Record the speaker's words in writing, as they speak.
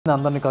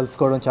అందరిని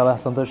కలుసుకోవడం చాలా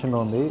సంతోషంగా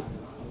ఉంది.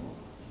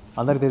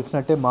 అందరికి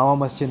తెలిసినట్టే మామ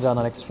మశ్చంద్ర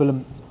నా next film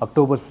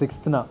October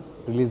 6th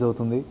release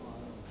అవుతుంది.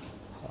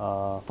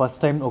 ఫస్ట్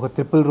టైం ఒక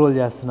ట్రిపుల్ రోల్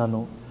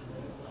చేస్తున్నాను.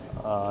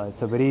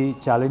 It's a very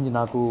challenge.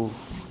 నాకు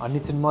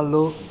అన్ని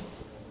సినిమాల్లో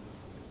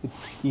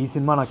ఈ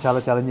సినిమా నాకు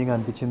చాలా ఛాలెంజింగ్గా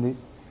అనిపించింది.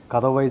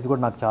 కథ వైజ్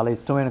కూడా నాకు చాలా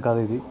ఇష్టమైన కథ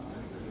ఇది.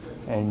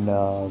 అండ్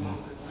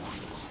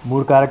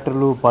 3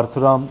 క్యారెక్టర్లు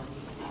Parashuram,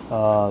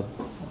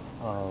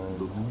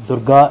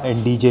 Durga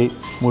and DJ.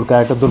 3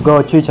 character. Durga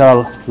వచ్చి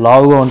చాలా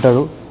లావుగా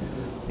ఉంటాడు,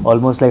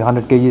 ఆల్మోస్ట్ లైక్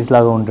 100 kgs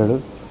లాగా ఉంటాడు.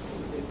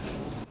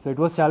 So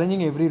it was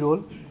challenging every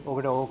role. ఒక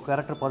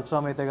క్యారెక్టర్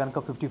పరశురామ్ అయితే కనుక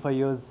 55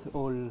 years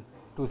old,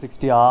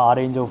 260 ఆ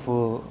రేంజ్ ఆఫ్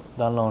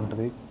దానిలో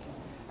ఉంటుంది.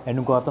 అండ్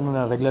ఇంకో అతను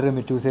రెగ్యులర్గా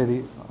మీరు చూసేది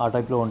ఆ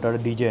టైప్లో ఉంటాడు,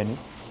 డీజే అని.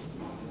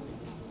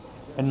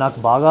 అండ్ నాకు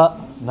బాగా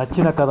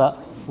నచ్చిన కథ,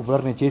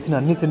 ఇప్పుడు నేను చేసిన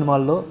అన్ని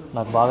సినిమాల్లో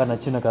నాకు బాగా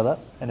నచ్చిన కథ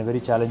and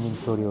very challenging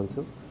story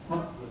also.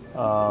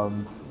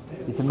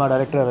 ఈ సినిమా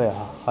డైరెక్టర్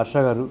హర్ష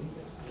గారు.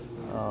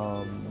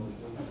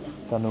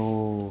 తను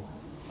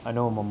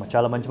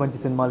చాలా మంచి మంచి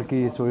సినిమాలకి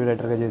స్టోరీ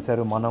రైటర్గా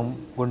చేశారు. మనం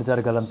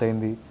గుండెజారి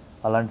గలంతైంది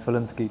అలాంటి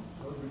ఫిల్మ్స్కి.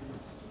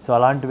 సో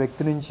అలాంటి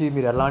వ్యక్తి నుంచి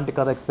మీరు ఎలాంటి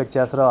కథ ఎక్స్పెక్ట్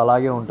చేస్తారో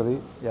అలాగే ఉంటుంది.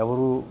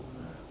 ఎవరు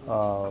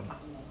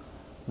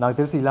నాకు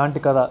తెలిసి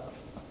ఇలాంటి కథ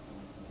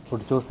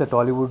ఇప్పుడు చూస్తే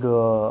టాలీవుడ్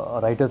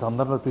రైటర్స్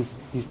అందరిలో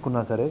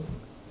తీసుకున్నా సరే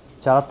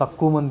చాలా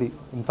తక్కువ మంది,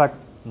 ఇన్ఫ్యాక్ట్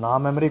నా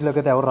మెమరీలోకి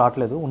అయితే ఎవరు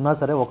రావట్లేదు. ఉన్నా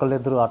సరే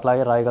ఒకళ్ళిద్దరు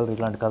అట్లాగే రాయగలరు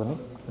ఇలాంటి కథని.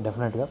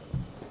 డెఫినెట్గా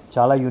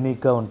చాలా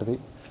యూనిక్గా ఉంటుంది.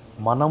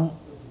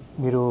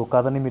 మీరు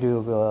కథని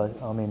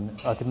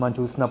ఆ సినిమాని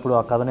చూసినప్పుడు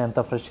ఆ కథని ఎంత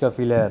ఫ్రెష్గా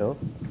ఫీల్ అయ్యారో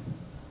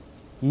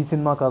ఈ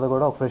సినిమా కథ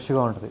కూడా ఒక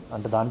ఫ్రెష్గా ఉంటుంది.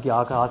 అంటే దానికి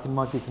ఆ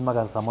సినిమాకి ఈ సినిమాకి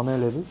అది సంబంధమే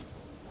లేదు.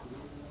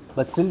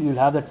 But still you'll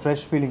have that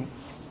fresh feeling.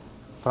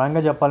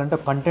 ఫ్రాంక్గా చెప్పాలంటే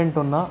కంటెంట్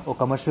ఉన్న ఒక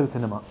కమర్షియల్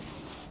సినిమా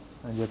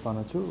అని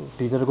చెప్పనొచ్చు.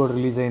 టీజర్ కూడా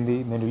రిలీజ్ అయింది.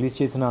 నేను రిలీజ్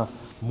చేసిన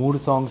 3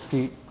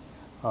 సాంగ్స్కి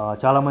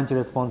చాలా మంచి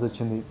రెస్పాన్స్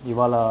వచ్చింది.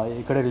 ఇవాళ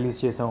ఇక్కడే రిలీజ్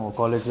చేసాం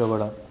కాలేజ్లో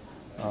కూడా.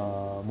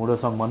 3వ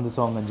సాంగ్ మందు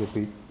సాంగ్ అని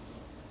చెప్పి.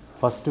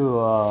 ఫస్ట్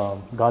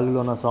గాలిలో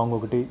ఉన్న సాంగ్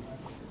ఒకటి,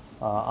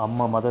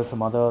 అమ్మ మదర్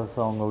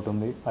సాంగ్ ఒకటి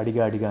ఉంది,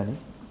 అడిగా అని.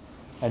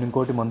 అండ్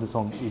ఇంకోటి మందు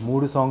సాంగ్. ఈ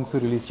 3 సాంగ్స్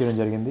రిలీజ్ చేయడం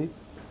జరిగింది.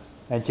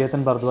 అండ్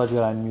చేతన్ భరద్వాజ్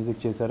గారు ఆయన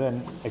మ్యూజిక్ చేశారు.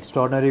 అండ్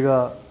ఎక్స్ట్రాడినరీగా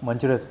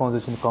మంచి రెస్పాన్స్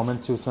వచ్చింది.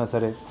 కామెంట్స్ చూసినా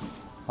సరే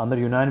అందరు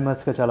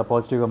యునానిమస్గా చాలా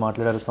పాజిటివ్గా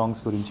మాట్లాడారు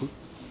సాంగ్స్ గురించి.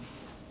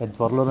 అండ్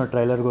త్వరలోనే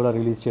ట్రైలర్ కూడా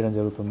రిలీజ్ చేయడం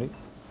జరుగుతుంది.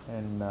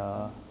 And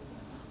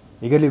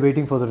eagerly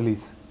waiting for the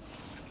release.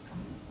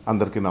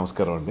 అందరికీ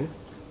నమస్కారం అండి.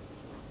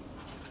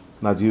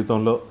 నా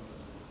జీవితంలో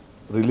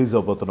రిలీజ్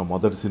అవబోతున్న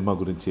మొదటి సినిమా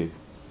గురించి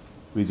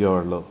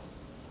విజయవాడలో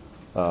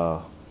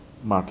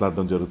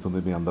మాట్లాడడం జరుగుతుంది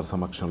మీ అందరి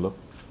సమక్షంలో.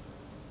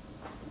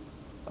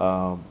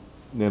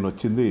 నేను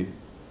వచ్చింది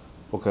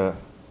ఒక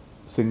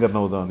సింగర్ని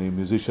అవుదామని,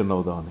 మ్యూజిషియన్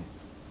అవుదామని.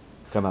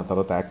 కానీ ఆ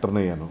తర్వాత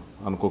యాక్టర్ని అయ్యాను,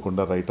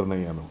 అనుకోకుండా రైటర్ని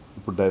అయ్యాను,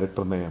 ఇప్పుడు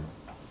డైరెక్టర్ని అయ్యాను.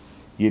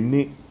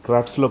 ఎన్ని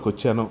క్రాఫ్ట్స్లోకి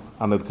వచ్చాను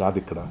అన్నది కాదు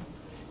ఇక్కడ.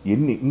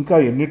 ఇంకా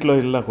ఎన్నిట్లో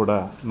వెళ్ళినా కూడా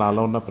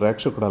నాలో ఉన్న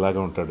ప్రేక్షకుడు అలాగే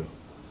ఉంటాడు.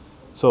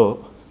 సో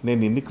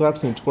నేను ఎన్ని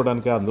క్రాఫ్ట్స్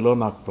ఎంచుకోవడానికి అందులో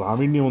నాకు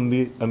ప్రావీణ్యం ఉంది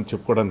అని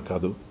చెప్పుకోవడానికి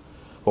కాదు.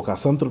 ఒక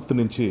అసంతృప్తి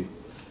నుంచి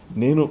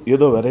నేను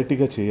ఏదో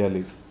వెరైటీగా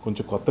చేయాలి,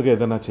 కొంచెం కొత్తగా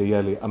ఏదైనా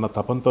చేయాలి అన్న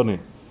తపంతోనే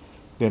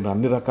నేను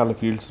అన్ని రకాల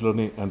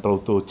ఫీల్డ్స్లోనే ఎంటర్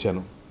అవుతూ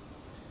వచ్చాను.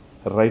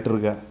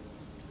 రైటర్గా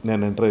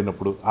నేను ఎంటర్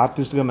అయినప్పుడు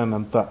ఆర్టిస్ట్గా నన్ను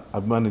ఎంత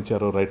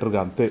అభిమానించారో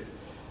రైటర్గా అంతే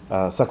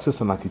సక్సెస్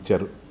నాకు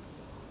ఇచ్చారు.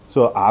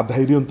 సో ఆ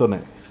ధైర్యంతోనే,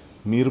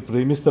 మీరు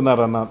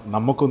ప్రేమిస్తున్నారన్న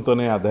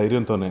నమ్మకంతోనే, ఆ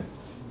ధైర్యంతోనే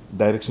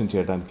డైరెక్షన్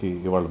చేయడానికి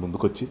ఇవాళ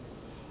ముందుకొచ్చి,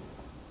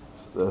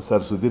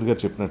 సార్ సుధీర్ గారు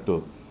చెప్పినట్టు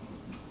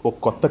ఒక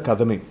కొత్త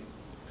కథని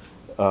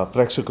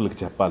ప్రేక్షకులకి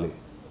చెప్పాలి.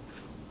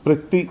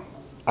 ప్రతి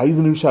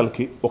 5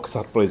 నిమిషాలకి ఒక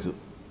సర్ప్రైజు,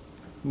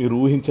 మీరు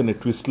ఊహించని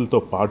ట్విస్టులతో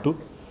పాటు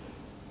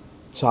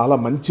చాలా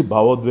మంచి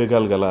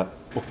భావోద్వేగాలు గల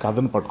ఒక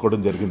కథను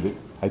పట్టుకోవడం జరిగింది.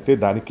 అయితే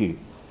దానికి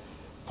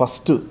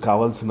ఫస్ట్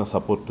కావాల్సిన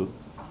సపోర్టు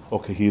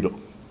ఒక హీరో.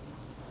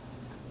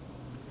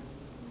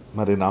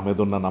 మరి నా మీద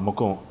ఉన్న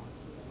నమ్మకం,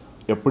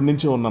 ఎప్పటి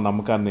నుంచో ఉన్న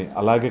నమ్మకాన్ని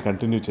అలాగే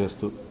కంటిన్యూ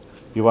చేస్తూ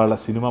ఇవాళ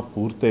సినిమా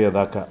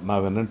పూర్తయ్యేదాకా నా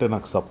వెన్నంటే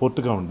నాకు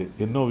సపోర్ట్గా ఉండి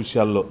ఎన్నో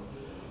విషయాల్లో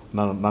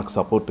నాకు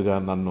సపోర్ట్గా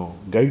నన్ను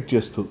గైడ్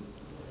చేస్తూ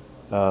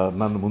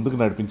నన్ను ముందుకు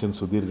నడిపించిన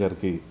సుధీర్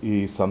గారికి ఈ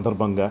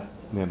సందర్భంగా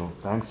నేను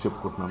థ్యాంక్స్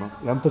చెప్పుకుంటున్నాను.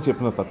 ఎంత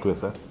చెప్పినా తక్కువే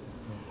సార్.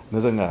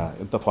 నిజంగా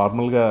ఇంత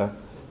ఫార్మల్గా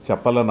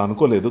చెప్పాలని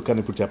అనుకోలేదు, కానీ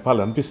ఇప్పుడు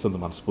చెప్పాలనిపిస్తుంది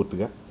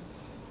మనస్ఫూర్తిగా.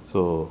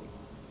 సో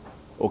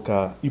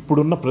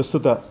ఇప్పుడున్న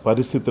ప్రస్తుత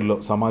పరిస్థితుల్లో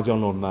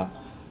సమాజంలో ఉన్న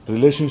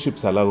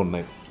రిలేషన్షిప్స్ ఎలా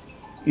ఉన్నాయి,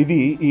 ఇది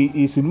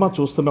ఈ సినిమా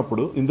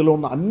చూస్తున్నప్పుడు ఇందులో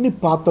ఉన్న అన్ని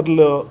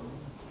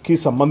పాత్రలకి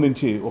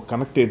సంబంధించి ఒక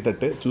కనెక్ట్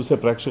ఏంటంటే, చూసే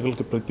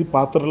ప్రేక్షకులకి ప్రతి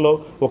పాత్రలో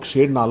ఒక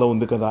షేడ్ నాలో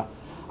ఉంది కదా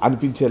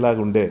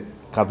అనిపించేలాగా ఉండే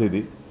కథ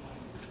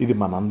ఇది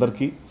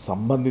మనందరికీ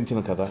సంబంధించిన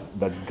కథ,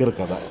 దగ్గర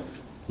కథ.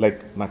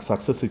 లైక్ నాకు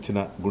సక్సెస్ ఇచ్చిన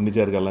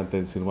గుండెజారి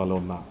గల్లంతైన సినిమాలో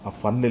ఉన్న ఆ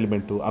ఫన్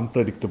ఎలిమెంటు,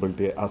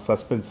 అన్ప్రెడిక్టబిలిటీ, ఆ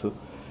సస్పెన్స్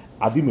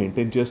అది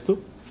మెయింటైన్ చేస్తూ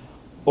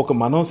ఒక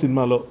మనం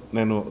సినిమాలో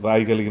నేను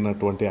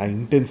రాయగలిగినటువంటి ఆ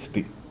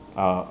ఇంటెన్సిటీ,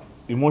 ఆ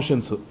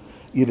ఇమోషన్స్,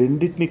 ఈ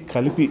రెండింటిని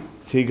కలిపి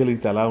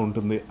చేయగలిగితే ఎలా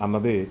ఉంటుంది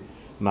అన్నదే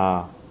నా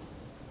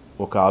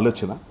ఒక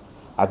ఆలోచన.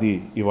 అది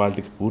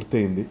ఇవాళకి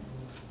పూర్తయింది,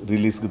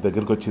 రిలీజ్కి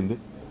దగ్గరకు వచ్చింది.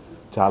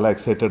 చాలా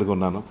ఎక్సైటెడ్గా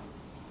ఉన్నాను.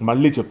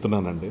 మళ్ళీ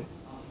చెప్తున్నానండి,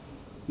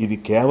 ఇది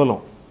కేవలం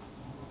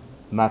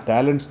నా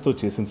టాలెంట్స్తో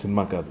చేసిన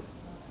సినిమా కాదు,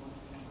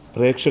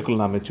 ప్రేక్షకులు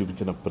నా మీద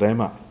చూపించిన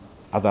ప్రేమ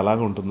అది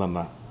అలాగే ఉంటుందన్న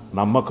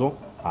నమ్మకం,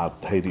 ఆ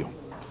ధైర్యం.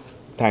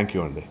 థ్యాంక్ యూ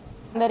అండి.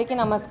 అందరికీ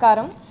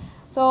నమస్కారం.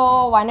 సో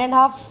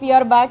 1.5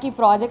 year బ్యాక్ ఈ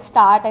ప్రాజెక్ట్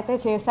స్టార్ట్ అయితే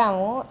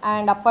చేశాము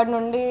అండ్ అప్పటి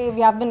నుండి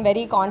we have been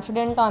very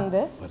confident on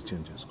this.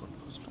 పరిచయం చేసుకోండి.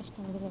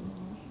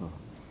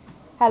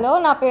 హలో,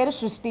 నా పేరు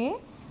సృష్టి.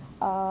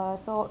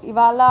 సో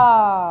ఇవాళ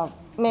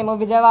మేము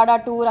విజయవాడ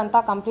టూర్ అంతా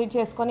కంప్లీట్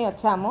చేసుకొని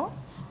వచ్చాము.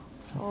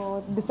 సో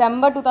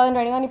December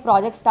 2021 ఈ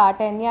ప్రాజెక్ట్ స్టార్ట్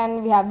అయింది and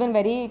we have been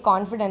very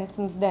confident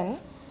since then.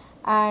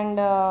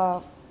 And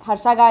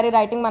Harsha గారి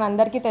రైటింగ్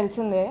మనందరికీ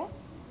తెలిసిందే.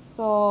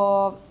 సో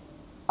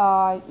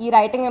ఈ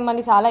రైటింగ్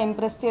మిమ్మల్ని చాలా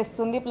ఇంప్రెస్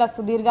చేస్తుంది. ప్లస్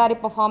సుధీర్ గారి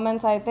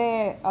పర్ఫార్మెన్స్ అయితే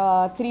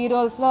 3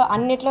 roles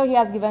అన్నిట్లో he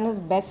has given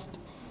his best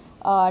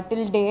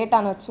till date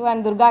అనొచ్చు.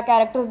 And Durga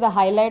character is the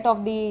highlight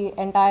of the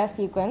entire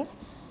sequence.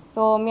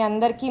 So మీ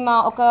అందరికీ మా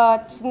ఒక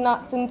చిన్న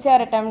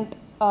సిన్సియర్ అటెంప్ట్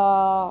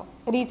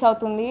రీచ్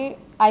అవుతుంది.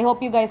 I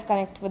hope you guys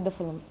connect with the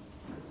film.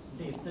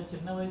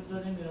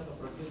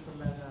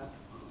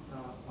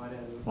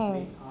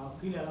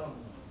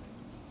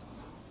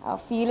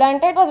 Feel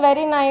అంటే it was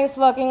very nice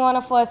working on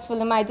a first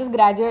film. I just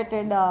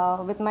graduated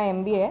with my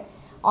MBA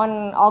on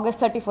August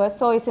 31st.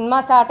 So ఈ cinema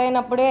start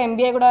అయినప్పుడే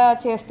MBA కూడా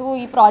చేస్తూ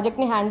ఈ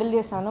ప్రాజెక్ట్ని handle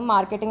చేశాను.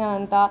 Marketing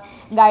అంతా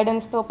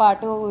గైడెన్స్తో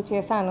పాటు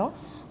చేశాను.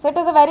 So it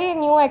is a very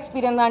new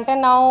experience. అంటే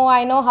now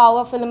I know how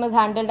a film is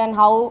handled and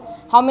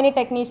how many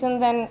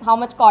technicians and how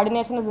much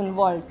coordination is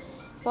involved.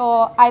 So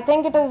I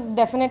think it is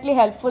definitely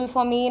helpful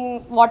for me in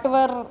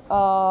whatever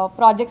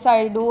projects I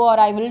do or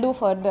I will do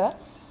further.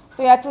 So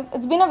yeah,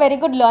 it's been a very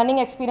good learning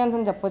experience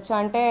in చెప్పొచ్చు.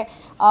 అంటే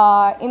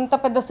ఇంత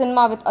పెద్ద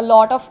cinema with a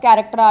lot of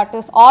character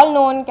artists, all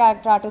known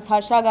character artists,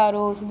 Harsha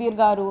గారు, సుధీర్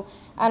గారు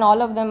and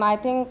all of them. I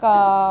think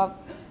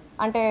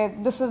అంటే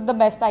this is the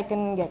best I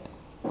can get.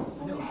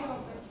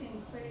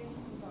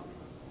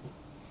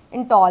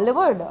 In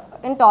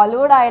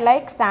Tollywood I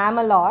like Sam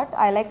a lot.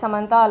 I like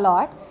Samantha a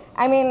lot.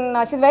 I mean,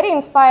 she's very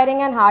inspiring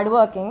and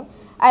hardworking.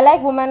 I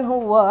like women who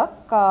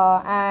work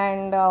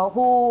and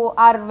who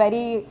are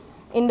very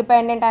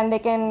independent and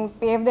they can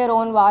pave their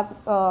own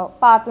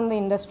path in the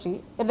industry,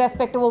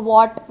 irrespective of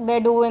what they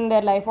do in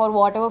their life or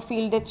whatever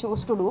field they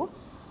choose to do.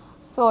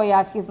 So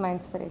yeah, she's my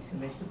inspiration.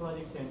 Next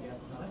project em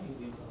chestunara?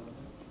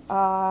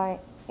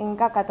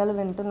 ఇంకా కథలు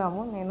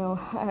వింటున్నాము. నేను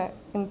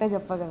ఇంతే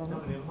చెప్పగలను.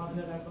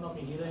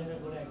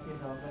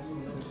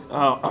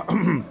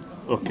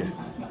 Okay,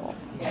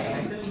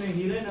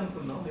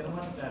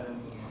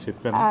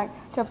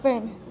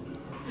 చెప్పండి.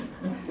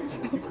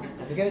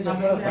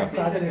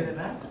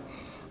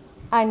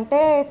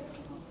 అంటే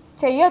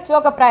చెయ్యొచ్చు,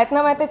 ఒక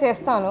ప్రయత్నం అయితే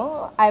చేస్తాను.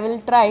 I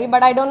will try,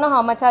 but I don't know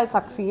how much I will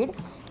succeed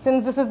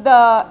since this is the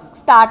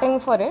starting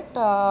for it.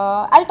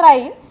 I'll try,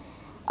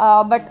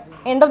 but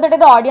end of the day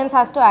the audience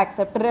has to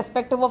accept,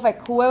 irrespective of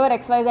whoever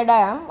XYZ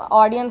I am,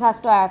 audience has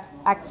to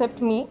accept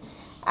me,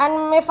 and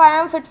if I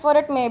am fit for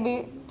it maybe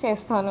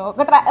చేస్తాను.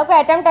 ఒక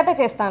attempt అయితే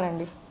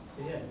చేస్తానండి.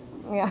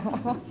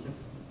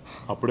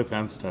 అప్పుడే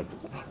fans start.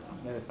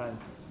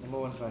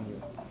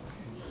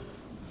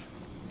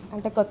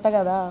 అంటే కొత్త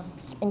కదా,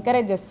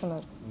 encourage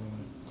చేస్తున్నారు.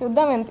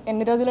 చూద్దాం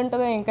ఎన్ని రోజులు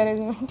ఉంటుందో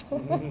ఎంకరేజ్మెంట్.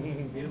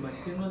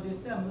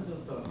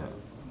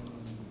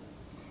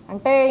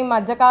 అంటే ఈ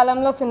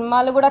మధ్యకాలంలో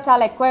సినిమాలు కూడా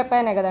చాలా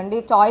ఎక్కువైపోయినాయి కదండి,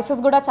 చాయిసెస్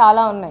కూడా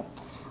చాలా ఉన్నాయి.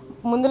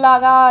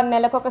 ముందులాగా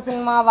నెలకు ఒక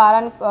సినిమా,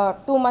 వారానికి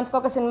 2 monthsకి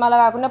ఒక సినిమాలా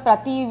కాకుండా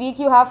ప్రతి week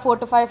you have 4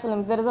 to 5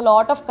 films. There is a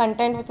lot of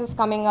content which is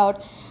coming out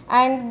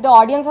and the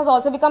audience has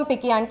also become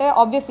picky. అంటే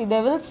obviously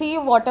they will see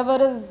whatever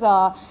is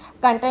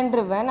content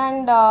driven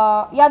and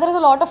yeah, there is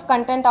a lot of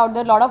content out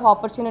there, lot of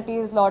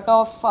opportunities, lot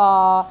of